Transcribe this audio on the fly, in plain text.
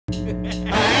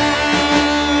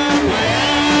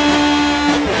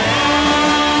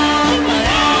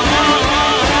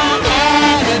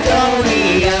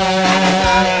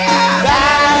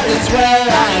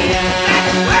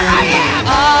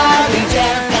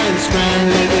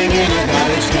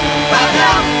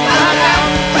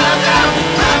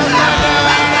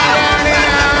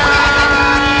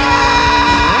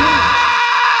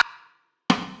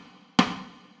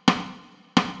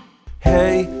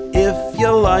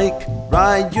bike,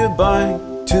 ride your bike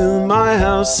to my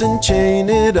house and chain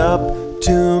it up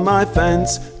to my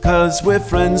fence. 'Cause we're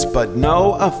friends, but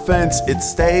no offense, it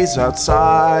stays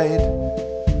outside.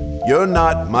 You're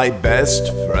not my best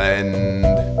friend.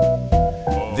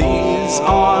 These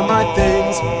are my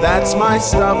things, that's my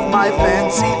stuff, my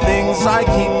fancy things. I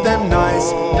keep them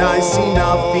nice, nice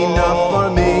enough, enough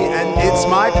for me. And it's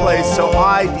my place, so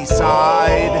I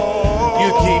decide. You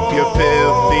keep your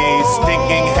filthy,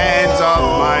 stinking hands off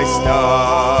my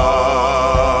stuff.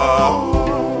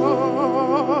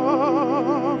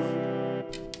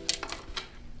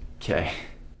 Okay.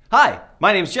 Hi,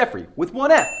 my name's Jeffrey, with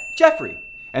one F, Jeffrey.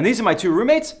 And these are my two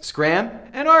roommates, Scram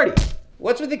and Artie.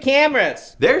 What's with the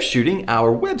cameras? They're shooting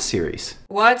our web series.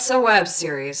 What's a web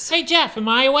series? Hey Jeff, am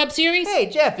I a web series? Hey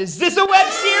Jeff, is this a web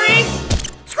series?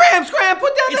 Scram,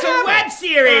 put down It's the a hammer. web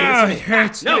series! Oh, it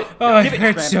hurts. No, Oh, it give it,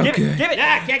 hurts so Give good. it.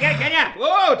 Yeah, can ya?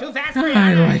 Whoa, too fast for you.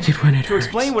 I like it when it To hurts.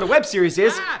 explain what a web series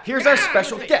is, here's our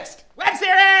special guest. Web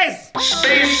series!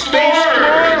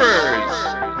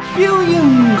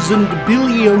 Billions and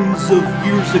billions of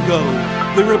years ago,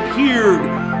 there appeared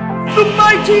the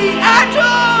mighty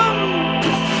Atom!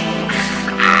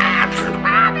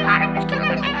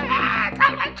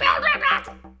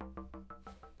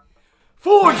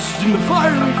 Forged in the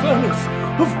fiery furnace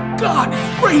of God's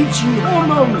raging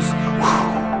hormones.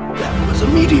 That was a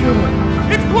meteor.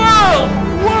 It whirled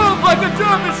like a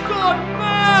dervish gone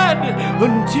mad,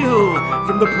 until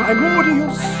from the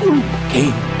primordial soup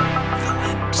came the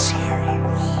web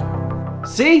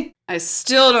series. See? I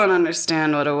still don't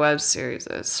understand what a web series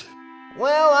is.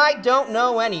 Well, I don't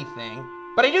know anything,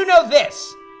 but I do know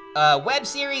this. A web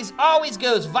series always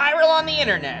goes viral on the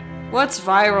internet. What's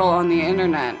viral on the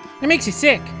internet? It makes you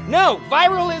sick. No,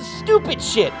 viral is stupid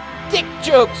shit. Dick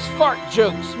jokes, fart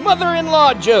jokes,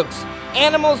 mother-in-law jokes,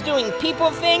 animals doing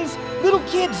people things, little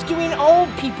kids doing old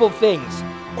people things,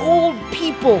 old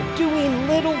people doing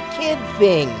little kid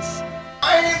things.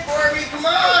 Ride it for me, come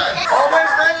on! All my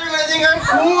friends are gonna think I'm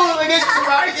cool. I get to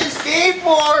ride this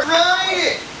skateboard. Ride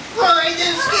it! Ride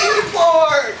this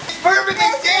skateboard! It's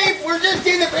perfectly safe. We're just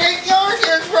in the backyard.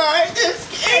 Just ride this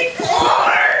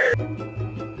skateboard!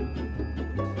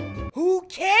 Who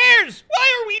cares?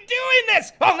 Why are we doing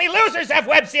this? Only losers have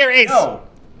web series! No.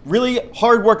 Really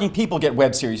hard-working people get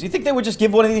web series. You think they would just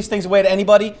give one of these things away to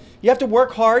anybody? You have to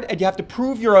work hard and you have to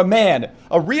prove you're a man.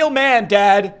 A real man,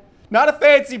 Dad. Not a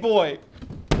fancy boy.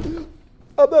 I'm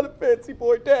not a fancy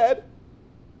boy, Dad.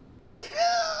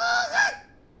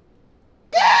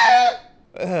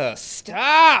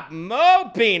 Stop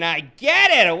moping, I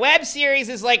get it. A web series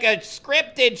is like a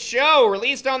scripted show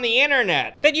released on the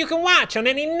internet. That you can watch on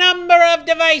any number of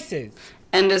devices.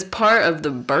 And is part of the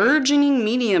burgeoning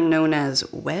medium known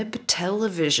as web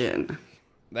television.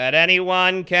 That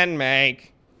anyone can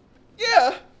make.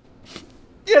 Yeah,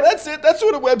 that's it. That's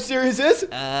what a web series is.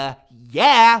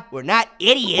 Yeah, we're not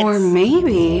idiots. Or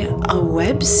maybe a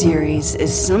web series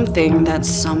is something that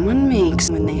someone makes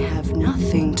when they have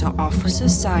nothing to offer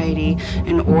society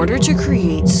in order to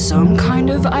create some kind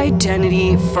of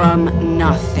identity from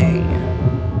nothing.